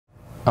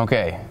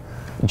Okay,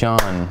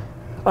 John.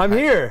 I'm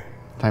here.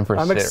 Time for a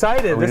I'm sit.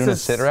 excited. Are we this doing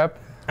is a SitRep?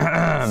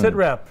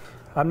 SitRep.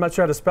 I'm not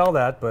sure how to spell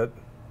that, but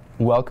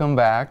Welcome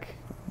back,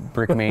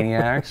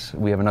 Brickmaniacs.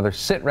 We have another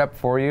SitRep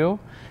for you.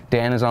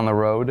 Dan is on the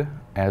road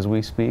as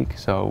we speak,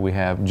 so we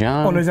have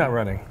John. oh no, he's not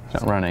running.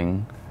 He's not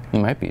running. He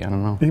might be. I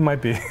don't know. He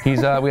might be.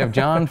 He's. We have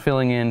John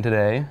filling in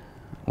today.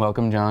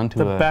 Welcome, John, to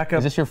the backup.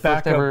 Is this your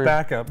first ever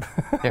backup?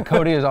 Yeah,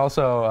 Cody is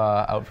also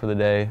out for the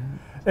day.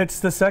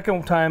 It's the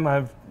second time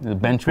I've The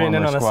bench been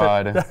in warmer on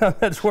squad. a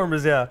bench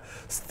warmers. Yeah,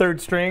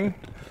 third string.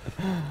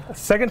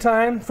 Second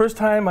time. First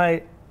time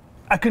I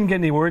couldn't get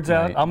any words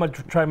out. Right. I'm gonna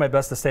try my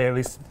best to say at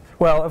least.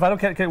 Well, if I don't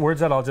get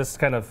words out, I'll just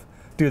kind of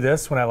do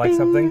this when I like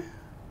something.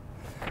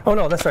 Oh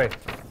no, that's right.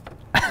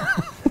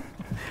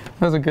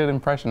 That was a good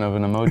impression of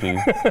an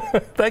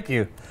emoji. Thank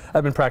you.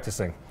 I've been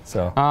practicing.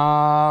 So.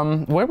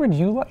 Where would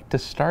you like to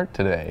start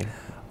today?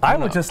 I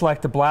would just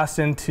like to blast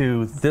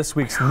into this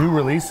week's new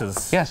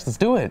releases. Yes, let's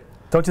do it.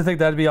 Don't you think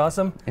that'd be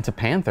awesome? It's a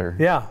panther.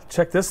 Yeah,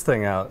 check this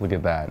thing out. Look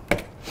at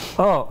that.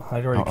 Oh,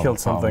 I already killed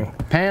something.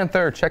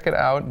 Panther, check it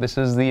out. This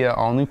is the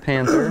all-new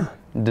Panther,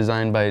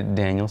 designed by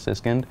Daniel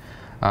Siskind.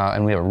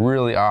 And we have a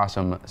really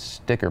awesome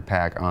sticker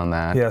pack on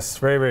that. Yes,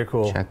 very, very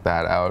cool. Check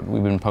that out.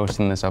 We've been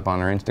posting this up on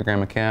our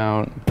Instagram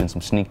account. Been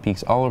some sneak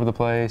peeks all over the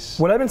place.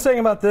 What I've been saying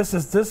about this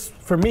is this,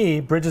 for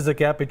me, bridges the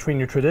gap between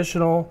your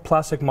traditional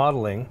plastic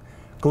modeling,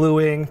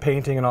 gluing,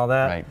 painting, and all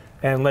that, Right.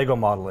 and Lego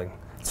modeling.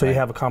 So you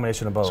have a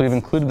combination of both. So we've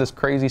included this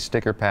crazy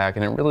sticker pack,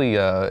 and it really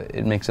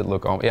it makes it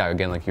look, yeah,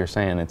 again, like you're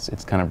saying,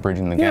 it's kind of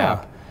bridging the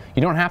gap.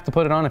 You don't have to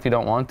put it on if you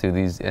don't want to.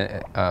 These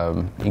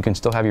you can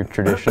still have your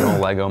traditional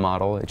Lego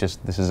model.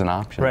 This is an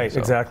option. Right, so.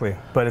 Exactly.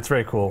 But it's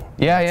very cool.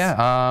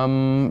 Yeah.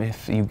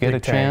 If you get a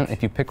chance, tank.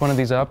 if you pick one of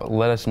these up,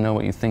 let us know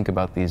what you think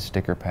about these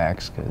sticker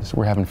packs, because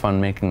we're having fun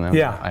making them.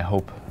 Yeah. I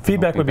hope.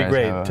 Feedback would be you guys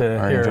great to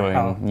are hear enjoying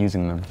how.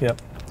 using them.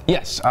 Yep.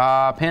 Yes,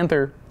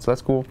 Panther. So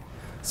that's cool.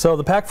 So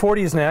the Pack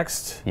 40 is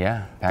next.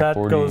 Yeah, Pack that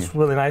 40. goes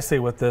really nicely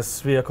with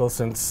this vehicle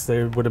since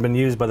they would have been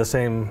used by the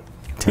same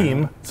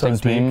team, so Same to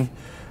speak. team.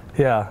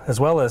 Yeah, as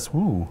well as,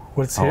 ooh,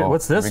 what's here?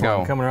 What's this here we one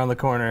go. coming around the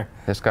corner?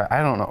 This guy,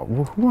 I don't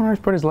know. Who on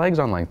earth put his legs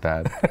on like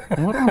that?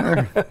 What on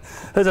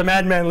earth? There's a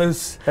madman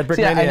loose at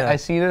See, Brickmania. I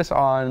see this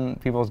on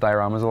people's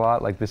dioramas a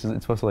lot. Like it's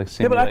supposed to like Yeah,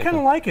 simulate. but I kind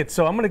of like it,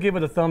 so I'm going to give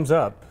it a thumbs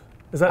up.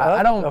 Is that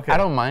up? I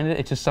don't mind it.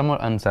 It's just somewhat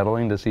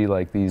unsettling to see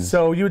like these.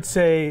 So you would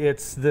say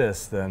it's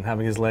this then,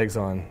 having his legs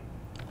on.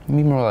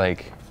 Maybe more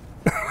like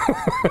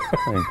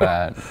like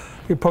that.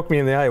 You poked me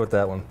in the eye with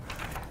that one.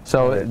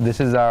 So this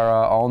is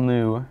our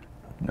all-new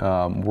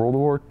World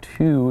War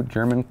II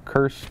German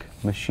Kursk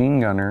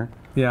machine gunner.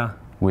 Yeah.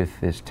 With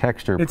this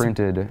texture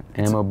printed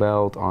ammo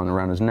belt on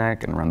around his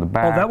neck and around the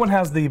back. Oh, that one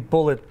has the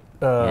bullet.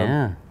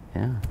 Yeah.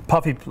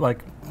 Puffy, like.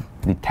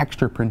 The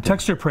texture printed.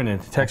 Texture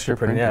printed.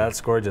 Yeah,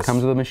 that's gorgeous.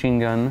 Comes with a machine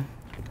gun.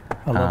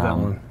 I love that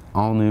one.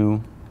 All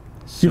new.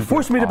 You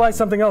forced me to buy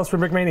something else from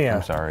Brickmania.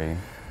 I'm sorry.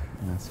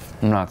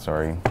 I'm not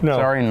sorry. No.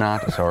 Sorry,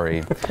 not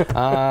sorry.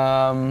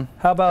 How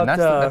about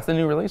that's the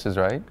new releases,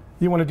 right?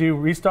 You want to do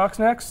Restocks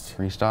next?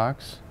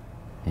 Restocks?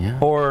 Yeah.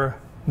 Or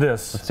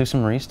this? Let's do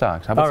some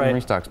Restocks. How about some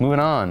Restocks? Moving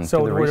on so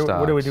to the Restocks.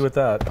 what do we do with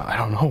that? I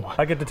don't know.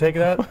 I get to take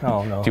that?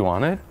 Oh, no. Do you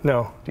want it?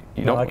 No.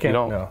 You no, don't, I can't. you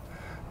don't, no.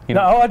 You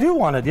No, don't. oh, I do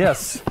want it,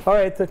 yes. All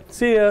right,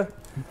 see ya.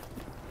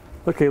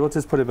 Okay, let's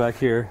just put it back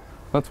here.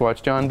 Let's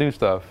watch John do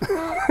stuff.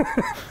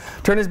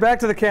 Turn his back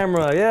to the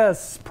camera.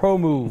 Yes, pro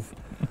move.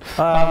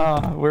 Where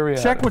are we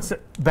at? Check what's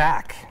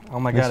back. Oh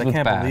my God, I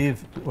can't believe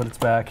what it's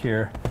back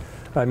here.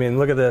 I mean,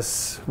 look at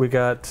this. We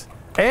got,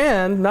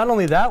 and not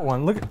only that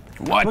one. Look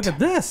at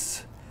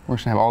this. We're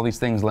gonna have all these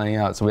things laying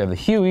out. So we have the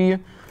Huey,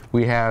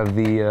 we have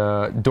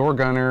the door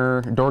gun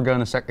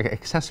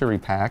accessory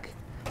pack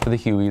for the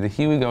Huey. The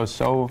Huey goes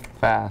so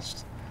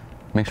fast.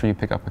 Make sure you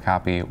pick up a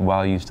copy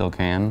while you still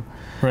can.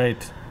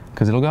 Right.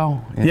 Because it'll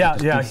go.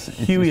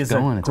 Huey is a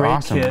great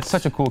awesome. kit. It's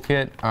such a cool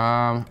kit.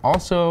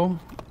 Also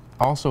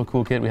a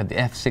cool kit. We have the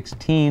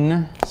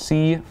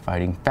F-16C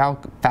fighting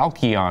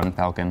Falchion.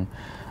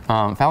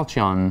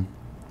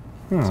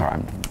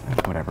 Sorry,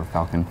 whatever,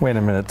 Falcon. Wait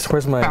a minute.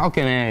 Where's my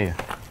Falcon A?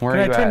 Where are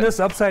you Can I turn at? this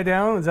upside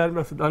down? Is that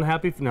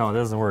unhappy? No, it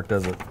doesn't work,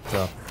 does it?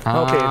 So.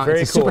 Okay,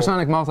 very it's a cool.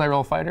 supersonic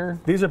multi-role fighter.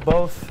 These are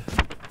both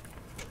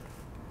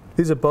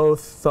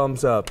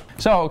thumbs up.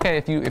 So, okay,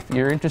 if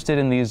you're interested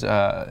in these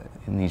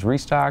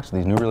restocks,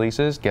 these new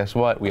releases, guess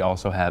what? We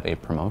also have a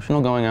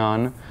promotional going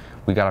on.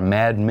 We got a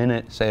Mad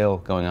Minute sale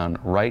going on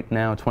right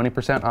now,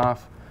 20%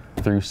 off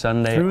through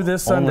Sunday. Through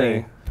this Sunday.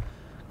 Only.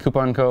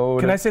 Coupon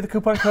code. Can I say the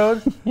coupon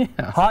code? Yeah.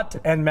 Hot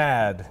and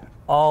Mad,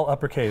 all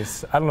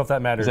uppercase. I don't know if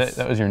that matters.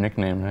 That was your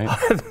nickname, right?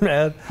 Hot and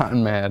Mad. Hot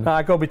and Mad.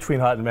 I go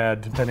between hot and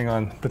mad depending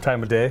on the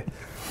time of day.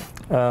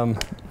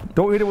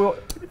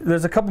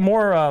 There's a couple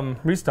more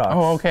restocks.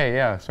 Oh, okay,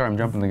 yeah. Sorry, I'm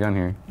jumping the gun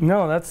here.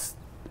 No, that's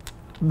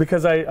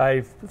because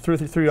I threw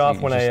you off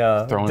when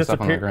I throwing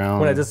stuff on the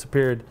ground. When I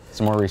disappeared.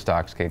 Some more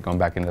restocks, Kate. Going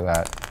back into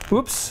that.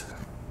 Oops.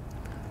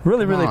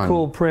 Really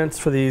cool prints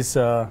for these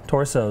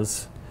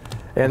torsos.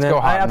 And Let's go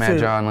hot and mad,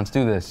 John. Let's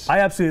do this. I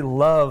absolutely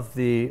love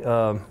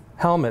the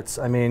helmets.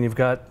 I mean, you've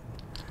got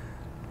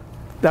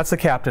That's the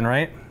captain,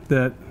 right?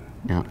 That.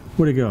 Yeah.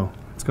 Where'd it go?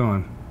 It's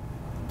gone.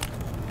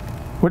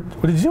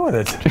 What did you do with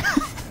it?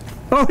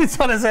 Oh, it's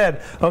on his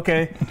head.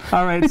 Okay.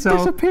 All right. It so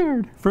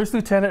disappeared. First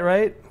lieutenant,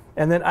 right?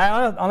 And then I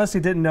honestly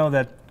didn't know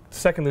that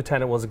second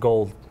lieutenant was a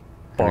gold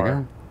bar. There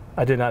you go.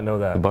 I did not know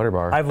that. The butter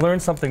bar. I've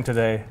learned something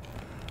today.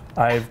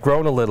 I've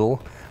grown a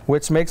little,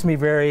 which makes me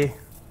very.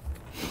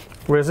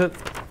 Where is it?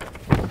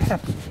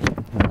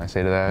 What did I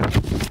say to that?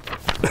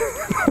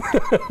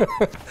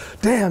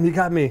 Damn, you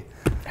got me.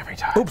 Every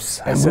time. Oops.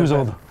 I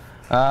boozled.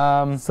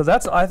 So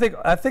that's I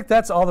think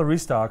that's all the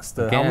restocks.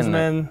 The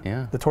helmsmen,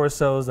 the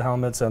torsos, the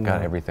helmets, and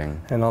got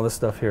everything. And all this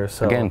stuff here.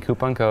 So again,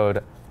 coupon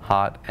code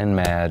hot and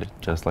mad,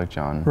 just like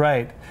John.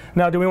 Right.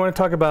 Now, do we want to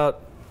talk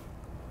about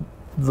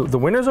the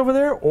winners over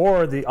there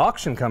or the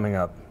auction coming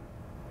up?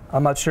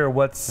 I'm not sure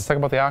what's. Let's talk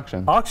about the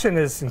auction. Auction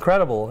is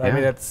incredible. Yeah. I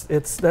mean,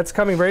 that's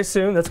coming very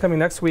soon. That's coming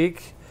next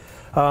week.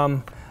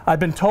 I've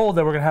been told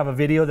that we're going to have a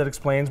video that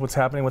explains what's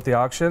happening with the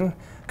auction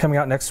coming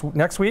out next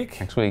week.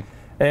 Next week.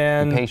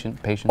 And patient.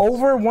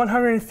 Over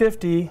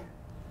 150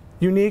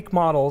 unique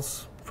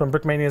models from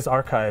Brickmania's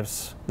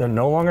archives. They're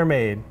no longer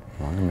made.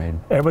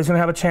 Everybody's going to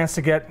have a chance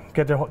to get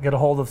a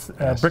hold of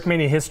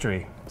Brickmania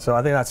history. So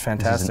I think that's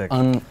fantastic. This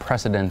is an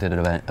unprecedented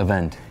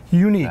event.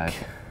 Unique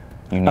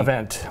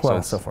event.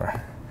 Well, so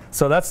far.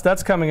 So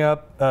that's coming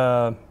up.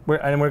 And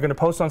we're going to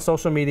post on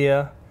social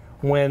media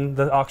when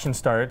the auction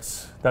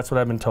starts. That's what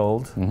I've been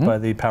told by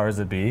the powers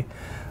that be.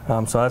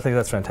 So I think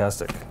that's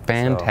fantastic.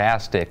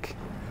 Fantastic. So,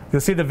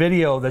 you'll see the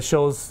video that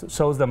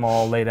shows them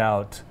all laid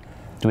out.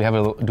 Do we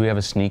have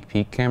a sneak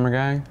peek, camera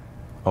guy?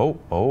 Oh,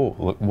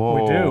 look,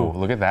 whoa! We do.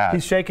 Look at that.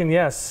 He's shaking.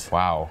 Yes.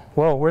 Wow.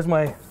 Whoa, where's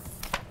my?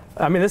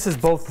 I mean, this is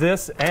both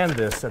this and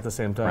this at the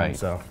same time. Right.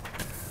 So,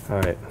 all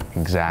right.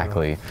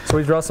 Exactly. So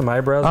we draw some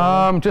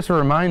eyebrows. Just a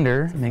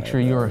reminder: make sure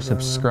you are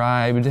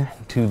subscribed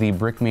to the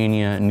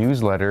Brickmania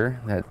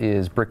newsletter. That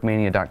is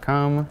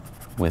brickmania.com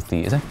with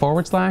the is that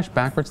forward slash,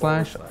 backward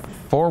slash,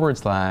 forward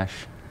slash.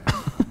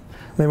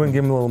 Maybe we can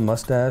give him a little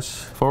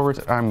mustache. You're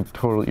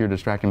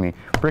distracting me.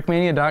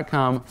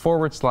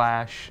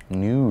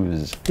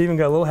 Brickmania.com/news. He even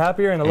got a little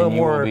happier and a little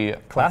more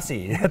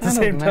classy at the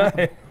same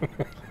time.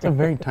 It's a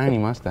very tiny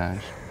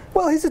mustache.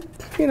 Well, he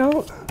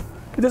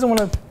doesn't want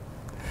to.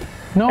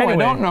 No, anyway. I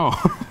don't know.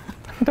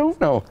 I don't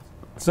know.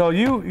 So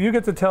you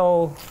get to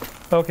tell,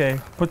 okay,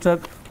 put that,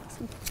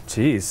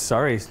 jeez,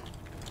 sorry.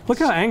 Look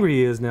how angry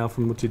he is now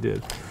from what you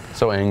did.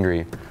 So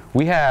angry.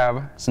 We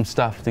have some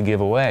stuff to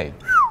give away,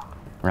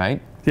 right?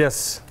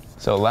 Yes.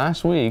 So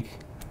last week,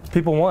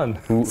 people won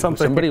something.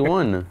 Somebody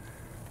won.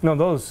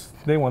 No,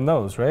 they won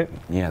those, right?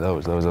 Yeah,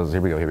 those. Here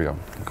we go.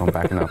 Going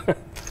back up.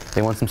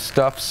 They won some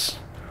stuffs,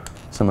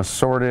 some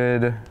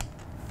assorted.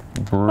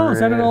 Oh, is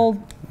that an old?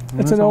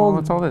 It's an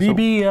old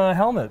BB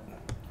helmet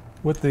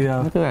with the.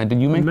 Look at that. Did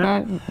you make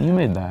that? You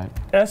made that.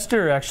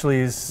 Esther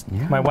actually is.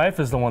 Yeah. My wife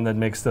is the one that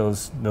makes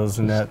those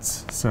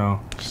nets. So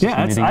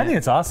yeah, I think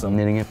it's awesome.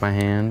 Knitting it by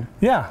hand.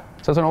 Yeah.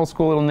 So it's an old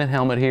school little knit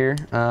helmet here,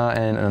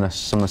 and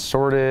some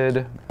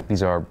assorted.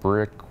 These are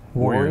Brick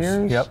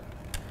Warriors. Yep.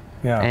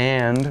 Yeah.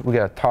 And we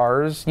got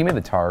TARS. You made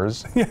the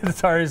TARS. Yeah, the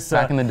TARS.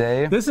 Back in the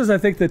day. This is, I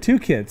think, the 2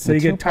 kits. So you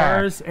get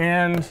TARS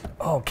and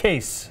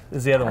Case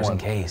is the other one. TARS and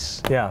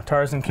Case. Yeah,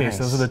 TARS and Case. Nice.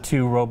 Those are the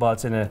 2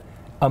 robots in a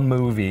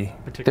movie.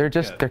 They're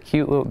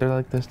cute little. They're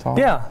like this tall.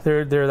 Yeah,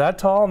 they're that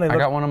tall, and I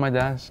got one on my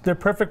desk. They're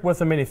perfect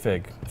with a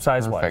minifig,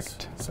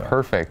 size-wise. Perfect.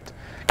 Perfect.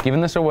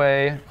 Giving this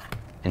away.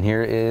 And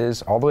here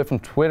is all the way from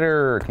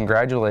Twitter.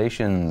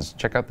 Congratulations.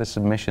 Check out this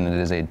submission. It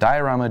is a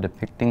diorama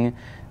depicting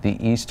the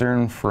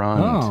Eastern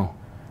Front. Oh,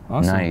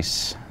 awesome.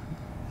 Nice.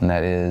 And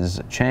that is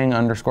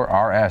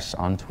Chang_RS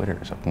on Twitter.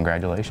 So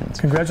congratulations.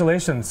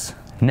 Congratulations.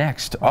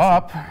 Next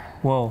up.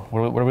 Whoa.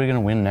 What are we going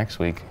to win next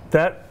week?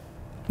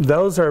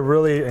 Those are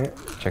really.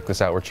 Check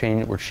this out.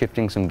 We're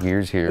shifting some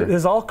gears here. It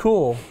is all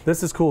cool.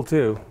 This is cool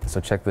too.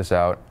 So check this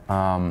out.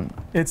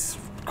 It's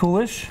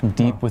coolish.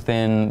 Deep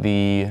within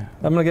the.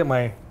 I'm going to get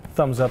my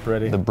thumbs up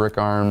ready. The Brick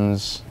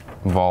Arms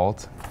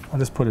vault. I'll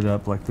just put it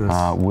up like this.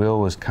 Will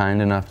was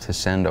kind enough to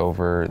send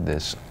over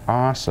this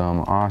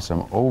awesome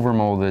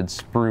overmolded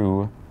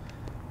sprue,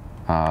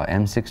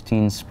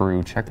 M16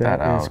 sprue. Check that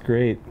out. That is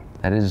great.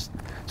 That is.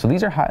 So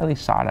these are highly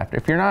sought after.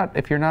 If you're not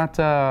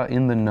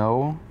in the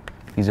know,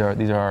 these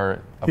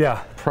are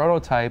a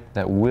prototype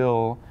that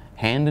Will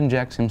hand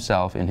injects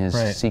himself in his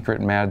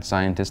secret mad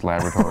scientist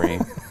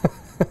laboratory.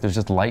 There's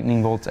just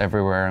lightning bolts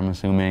everywhere, I'm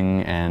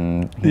assuming,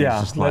 and he's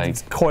just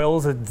like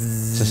coils.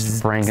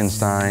 Just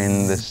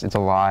Frankenstein. It's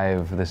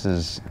alive. This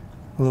is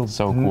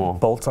so cool.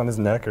 Bolts on his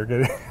neck are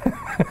good.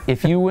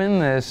 If you win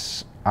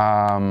this,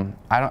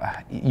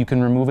 you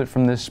can remove it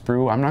from this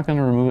sprue. I'm not going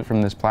to remove it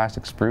from this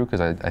plastic sprue because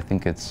I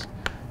think it's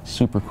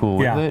super cool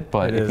with it.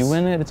 But if you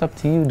win it, it's up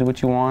to you. Do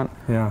what you want.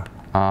 Yeah.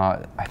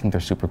 I think they're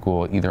super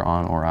cool, either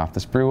on or off the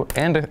sprue.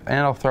 And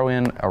I'll throw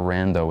in a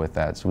rando with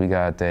that. So we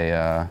got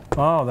a.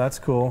 Oh, that's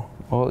cool.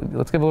 Well,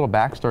 let's give a little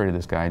backstory to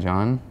this guy,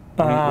 John.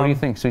 What do you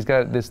think? So he's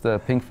got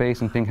the pink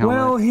face and pink helmet.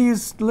 Well,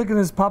 he's licking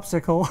his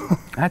popsicle.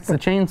 That's the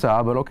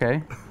chainsaw, but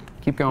okay.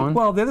 Keep going.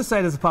 Well, the other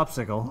side is a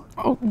popsicle.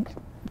 Oh.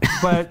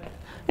 But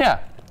Yeah,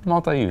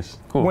 multi-use.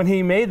 Cool. When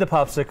he made the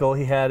popsicle,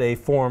 he had a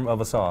form of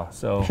a saw.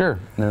 So sure.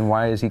 And then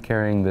why is he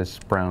carrying this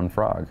brown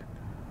frog?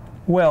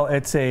 Well,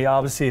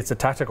 obviously it's a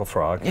tactical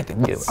frog. Yeah,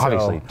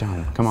 obviously,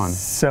 John, come on.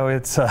 So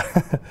it's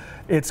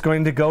it's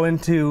going to go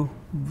into,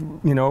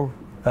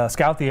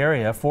 scout the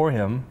area for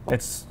him.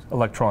 It's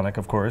electronic,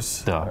 of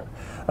course.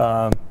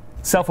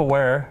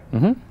 Self-aware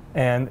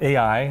and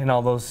AI and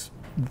all those.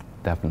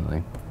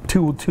 Definitely.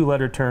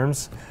 Two-letter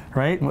terms,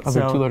 right? What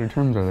other two-letter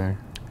terms are there?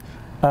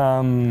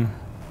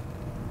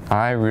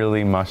 I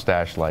really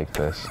mustache like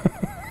this.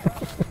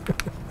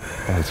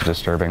 That's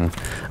disturbing.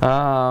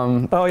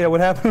 Oh yeah, what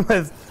happened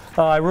was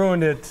I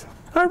ruined it.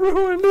 I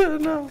ruined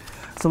it. No.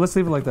 So let's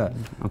leave it like that.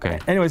 Okay.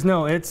 Anyways,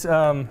 no, it's.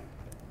 So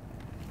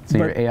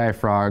your AI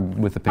frog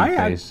with the pink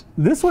face.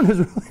 This one is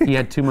really. He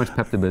had too much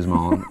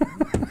Pepto-Bismol.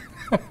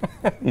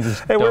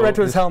 Hey, we're right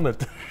to his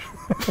helmet.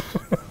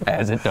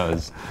 As it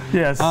does.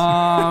 Yes.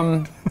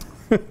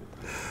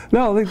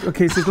 No,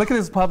 okay, so look at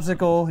his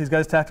popsicle. He's got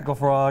his tactical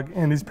frog,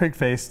 and he's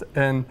pig-faced.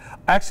 And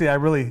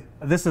actually,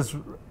 this is,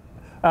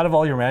 out of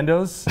all your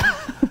randos,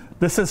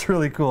 this is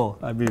really cool.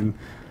 I mean,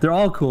 they're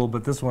all cool,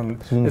 but this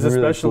one is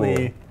especially,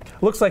 really cool.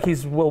 Looks like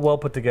he's well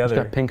put together.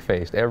 He's got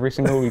pink-faced every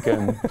single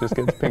weekend. Just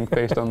gets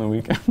pink-faced on the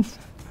weekends.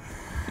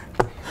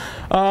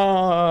 It's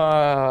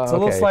a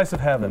little slice of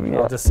heaven,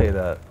 I'll just say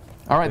that.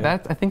 All right, I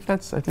think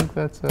that's.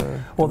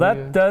 Well,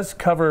 that does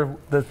cover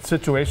the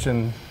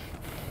situation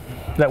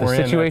that we're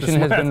in. The situation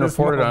has been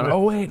reported on.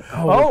 Oh wait.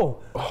 Oh,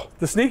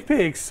 the sneak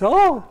peeks.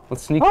 Oh.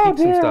 Let's sneak peek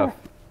some stuff.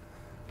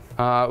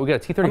 We got a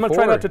T34. I'm gonna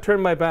try not to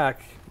turn my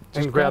back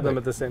and grab them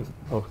at the same.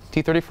 Oh,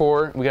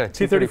 T34. We got a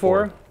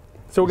T34.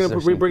 So we're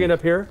gonna bring it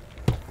up here.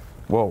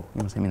 Whoa! You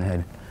almost hit me in the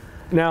head.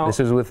 Now. This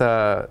is with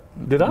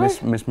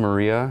Miss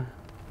Maria.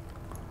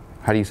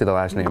 How do you say the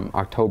last name?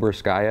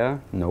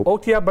 Oktoberskaya? Nope.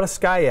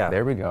 Oktoberskaya.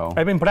 There we go.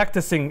 I've been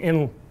practicing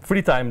in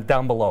free time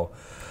down below.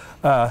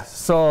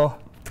 So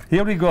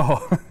here we go.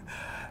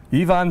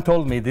 Ivan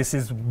told me this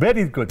is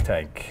very good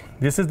tank.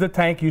 This is the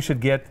tank you should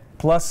get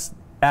plus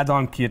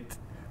add-on kit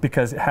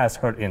because it has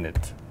her in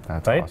it.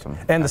 That's right? Awesome.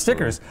 And the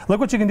stickers.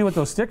 Look what you can do with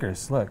those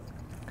stickers. Look.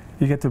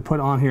 You get to put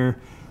on here.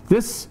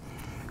 This,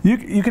 you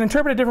can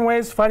interpret it different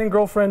ways. Fighting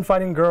girlfriend,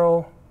 fighting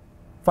girl,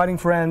 fighting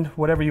friend,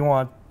 whatever you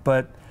want.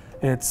 But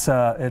it's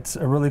a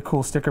really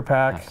cool sticker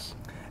pack. Nice.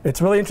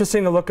 It's really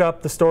interesting to look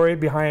up the story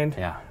behind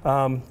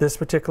this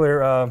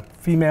particular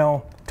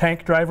female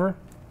tank driver,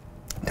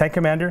 tank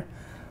commander.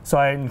 So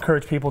I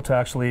encourage people to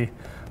actually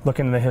look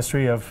into the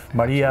history of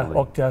Maria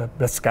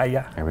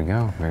Oktoberskaya. There we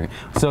go.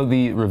 So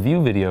the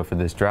review video for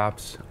this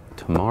drops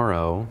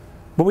tomorrow.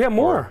 But we have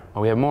more.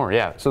 Oh, we have more,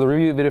 yeah. So the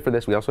review video for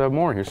this, we also have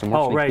more. Here's some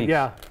more sneak peeks.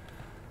 Yeah.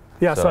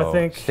 Yeah, so I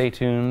think. Stay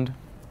tuned.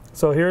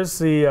 So here's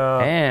the.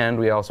 And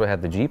we also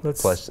had the Jeep.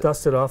 Let's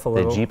dust it off a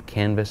little. The Jeep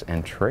canvas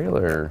and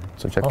trailer.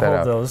 So check that I'll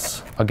out. hold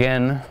those.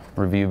 Again,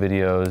 review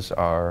videos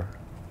are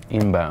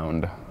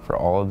inbound for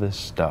all of this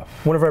stuff.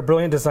 One of our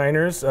brilliant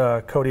designers,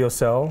 Cody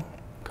Osell.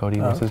 Cody,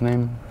 what's his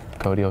name?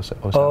 Cody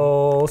Osell.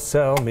 Oh,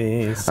 sell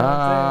me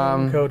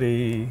something,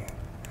 Cody.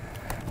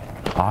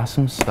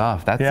 Awesome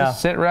stuff. That's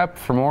the SitRep.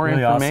 For more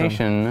really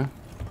information, awesome.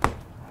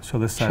 Show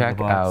this side check of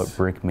the box. out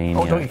Brickmania.com.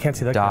 Oh, no, you can't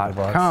see that kind of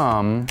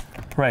box.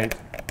 Right.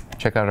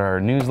 Check out our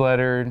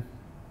newsletter.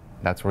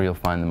 That's where you'll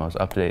find the most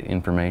up-to-date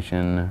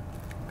information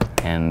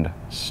and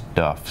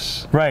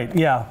stuffs. Right,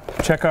 yeah.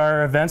 Check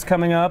our events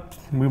coming up.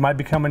 We might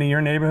be coming to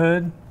your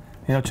neighborhood.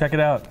 Check it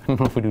out. I don't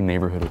know if we do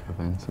neighborhood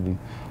events.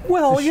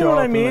 Well, you know what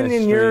I mean?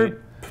 In your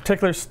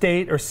particular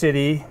state or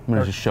city. I'm going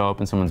to just show up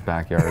in someone's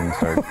backyard and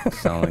start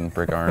selling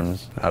brick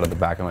arms out of the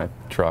back of my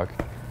truck.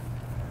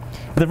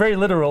 The very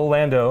literal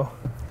Lando.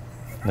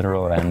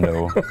 Literal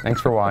Lando. Thanks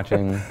for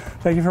watching.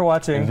 Thank you for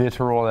watching.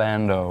 Literal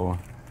Lando.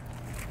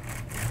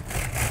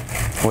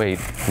 Wait,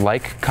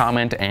 like,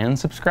 comment, and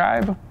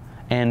subscribe?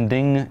 And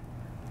ding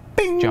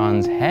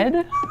John's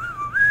head?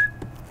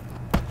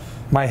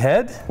 My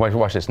head?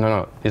 Watch this.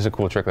 No. It's a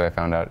cool trick that I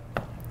found out.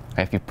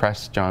 If you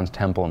press John's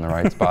temple in the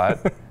right spot.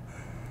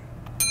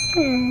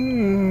 Do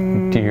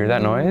you hear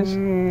that noise?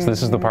 So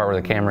this is the part where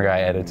the camera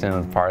guy edits in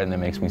the part and it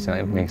makes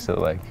it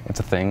like, it's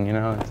a thing,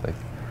 It's like.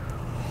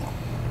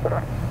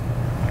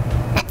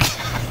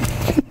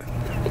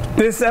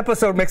 This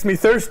episode makes me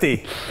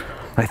thirsty.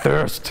 I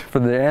thirst for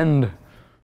the end.